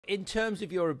In terms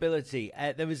of your ability,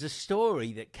 there was a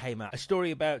story that came out, a story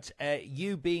about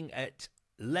you being at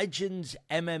Legends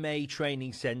MMA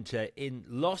Training Center in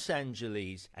Los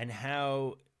Angeles and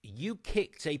how you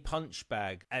kicked a punch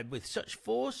bag with such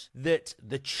force that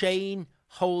the chain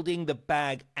holding the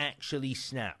bag actually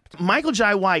snapped. Michael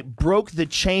Jai White broke the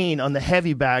chain on the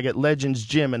heavy bag at Legends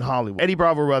Gym in Hollywood. Eddie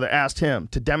Bravo rather asked him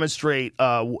to demonstrate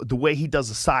the way he does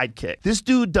a side kick. This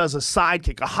dude does a side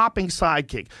kick, a hopping side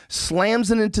kick,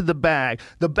 slams it into the bag.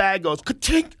 The bag goes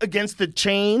ka-tink against the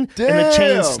chain, and the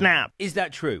chain snaps. Is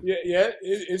that true? Yeah,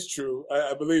 it's true.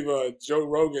 I believe Joe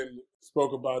Rogan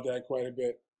spoke about that quite a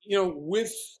bit. You know,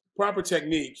 with proper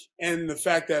technique and the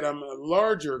fact that I'm a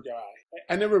larger guy,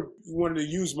 I never wanted to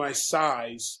use my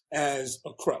size as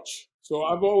a crutch. So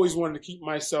I've always wanted to keep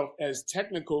myself as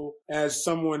technical as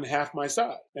someone half my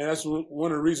size. And that's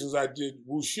one of the reasons I did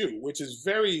wushu, which is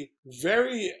very,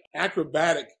 very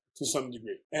acrobatic to some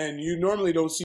degree. And you normally don't see